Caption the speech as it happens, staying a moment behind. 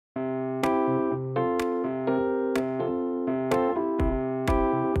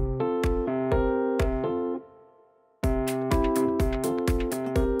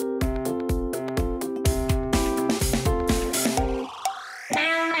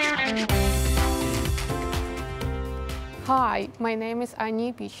Hi, my name is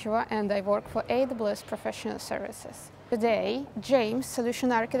Anya Pichova and I work for AWS Professional Services. Today, James,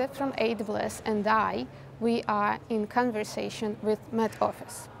 Solution Architect from AWS, and we are in conversation with Met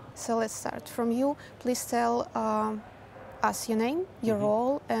Office. So let's start from you. Please tell us your name, your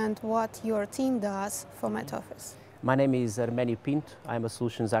role, and what your team does for Met Office. My name is Payton. I'm a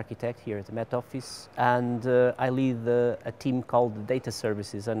solutions architect here at the Met Office, and I lead a team called Data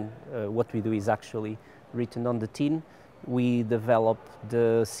Services, and what we do is actually written on the tin. We develop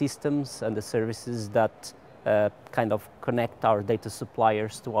the systems and the services that kind of connect our data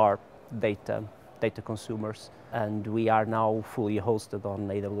suppliers to our data consumers, and we are now fully hosted on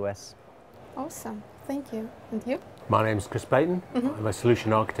AWS. Awesome, thank you. And you? My name is Payton. I'm a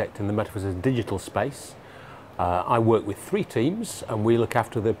solution architect in the Met Office's digital space. I work with 3 teams, and we look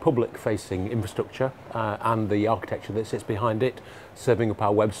after the public-facing infrastructure and the architecture that sits behind it, serving up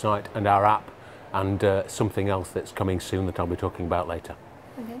our website and our app, and something else that's coming soon that I'll be talking about later.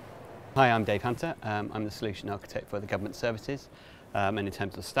 Okay. Hi, I'm Dave Hunter. I'm the solution architect for the government services, and in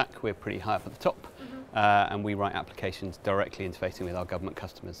terms of the stack, we're pretty high up at the top, and we write applications directly interfacing with our government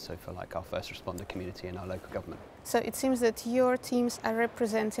customers, so for like our first responder community and our local government. So it seems that your teams are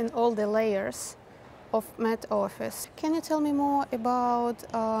representing all the layers of Met Office. Can you tell me more about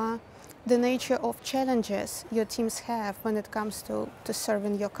the nature of challenges your teams have when it comes to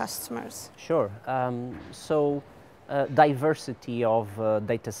serving your customers? Sure. Diversity of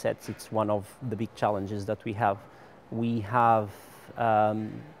data sets, it's one of the big challenges that we have. We have a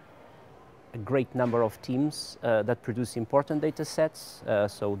great number of teams that produce important data sets.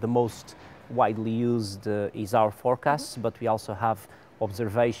 So the most widely used is our forecasts, but we also have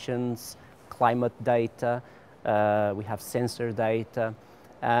observations, climate data, we have sensor data,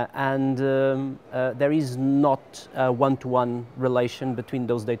 and there is not a one-to-one relation between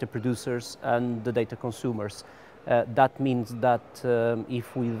those data producers and the data consumers. That means that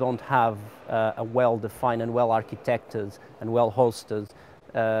if we don't have a well-defined and well-architected and well-hosted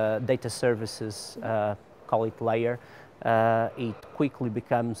data services, call it layer, it quickly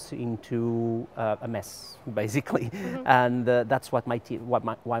becomes into a mess, basically. And that's what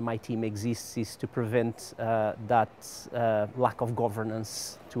why my team exists, is to prevent that lack of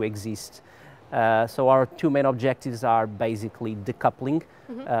governance to exist. So our 2 main objectives are basically decoupling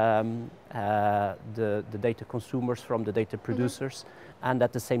the data consumers from the data producers, and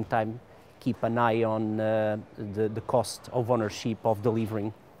at the same time keep an eye on the cost of ownership of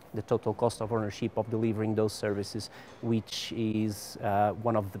delivering, the total cost of ownership of delivering those services, which is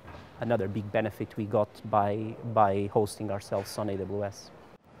another big benefit we got by hosting ourselves on AWS.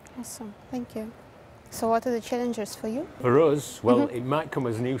 Awesome, thank you. So what are the challenges for you? For us, well, it might come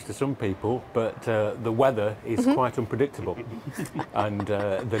as news to some people, but the weather is quite unpredictable. And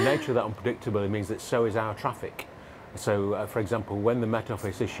the nature of that unpredictability means that so is our traffic. So, for example, when the Met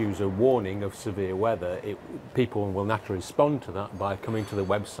Office issues a warning of severe weather, people will naturally respond to that by coming to the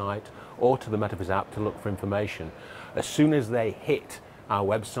website or to the Met Office app to look for information. As soon as they hit our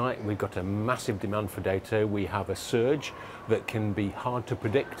website, we've got a massive demand for data. We have a surge that can be hard to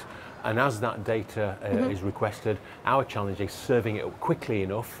predict. And as that data is requested, our challenge is serving it up quickly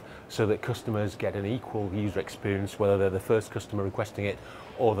enough so that customers get an equal user experience, whether they're the first customer requesting it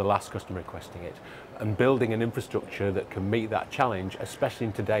or the last customer requesting it. And building an infrastructure that can meet that challenge, especially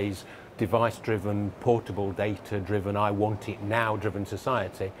in today's device-driven, portable, data-driven, I want it now-driven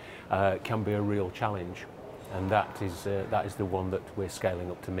society, can be a real challenge. And that is the one that we're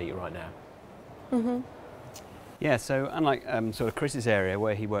scaling up to meet right now. Yeah, so unlike sort of Chris's area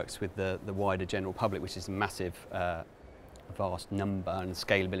where he works with the wider general public, which is a massive, vast number, and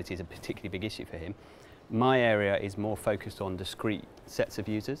scalability is a particularly big issue for him, my area is more focused on discrete sets of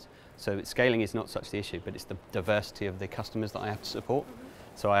users. So scaling is not such the issue, but it's the diversity of the customers that I have to support.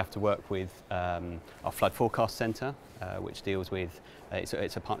 So I have to work with our flood forecast centre, which deals with, it's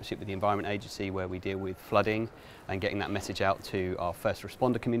a partnership with the Environment Agency where we deal with flooding and getting that message out to our first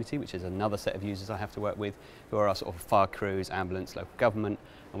responder community, which is another set of users I have to work with, who are our sort of fire crews, ambulance, local government,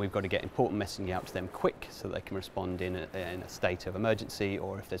 and we've got to get important messaging out to them quick so they can respond in a state of emergency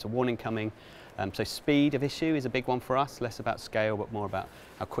or if there's a warning coming. So speed of issue is a big one for us, less about scale but more about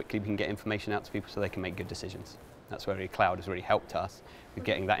how quickly we can get information out to people so they can make good decisions. That's where cloud has really helped us with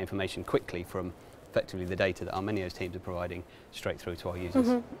getting that information quickly from effectively the data that our Menios teams are providing straight through to our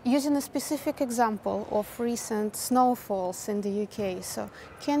users. Using a specific example of recent snowfalls in the UK, so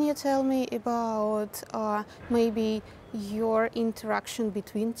can you tell me about maybe your interaction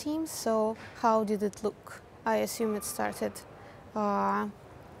between teams? So how did it look? I assume it started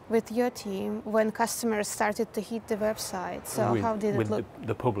with your team when customers started to hit the website? So how did it look?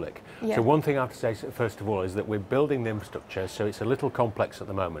 The public. Yeah. So one thing I have to say first of all is that we're building the infrastructure, so it's a little complex at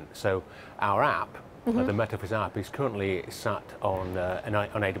the moment. So our app, the MetaOffice app, is currently sat on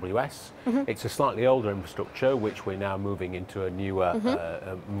AWS. It's a slightly older infrastructure, which we're now moving into a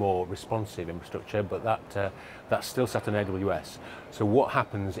newer, more responsive infrastructure, but that's still sat on AWS. So what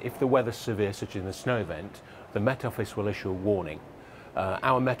happens if the weather's severe, such as a snow event, the MetaOffice will issue a warning.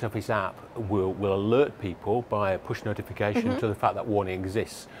 Our MetaOffice app will alert people by a push notification to the fact that warning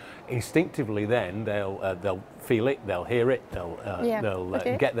exists. Instinctively then, they'll feel it, they'll hear it,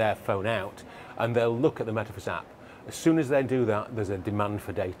 they'll get their phone out, and they'll look at the MetaOffice app. As soon as they do that, there's a demand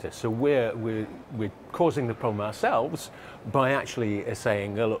for data. So we're causing the problem ourselves by actually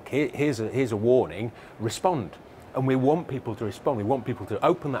saying, oh, look, here's a warning, respond. And we want people to respond. We want people to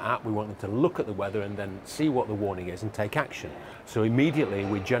open the app, we want them to look at the weather and then see what the warning is and take action. So immediately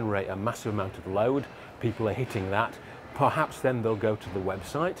we generate a massive amount of load, people are hitting that. Perhaps then they'll go to the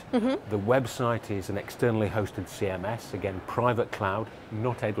website. The website is an externally hosted CMS, again, private cloud,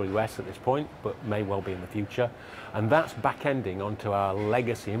 not AWS at this point, but may well be in the future. And that's back-ending onto our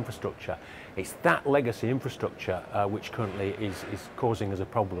legacy infrastructure. It's that legacy infrastructure which currently is causing us a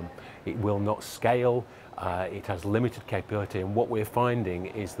problem. It will not scale, it has limited capability, and what we're finding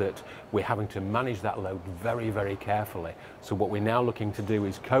is that we're having to manage that load very, very carefully. So what we're now looking to do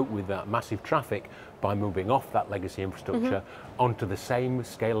is cope with that massive traffic by moving off that legacy infrastructure onto the same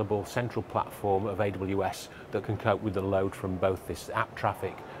scalable central platform of AWS that can cope with the load from both this app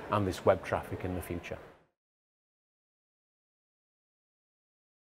traffic and this web traffic in the future.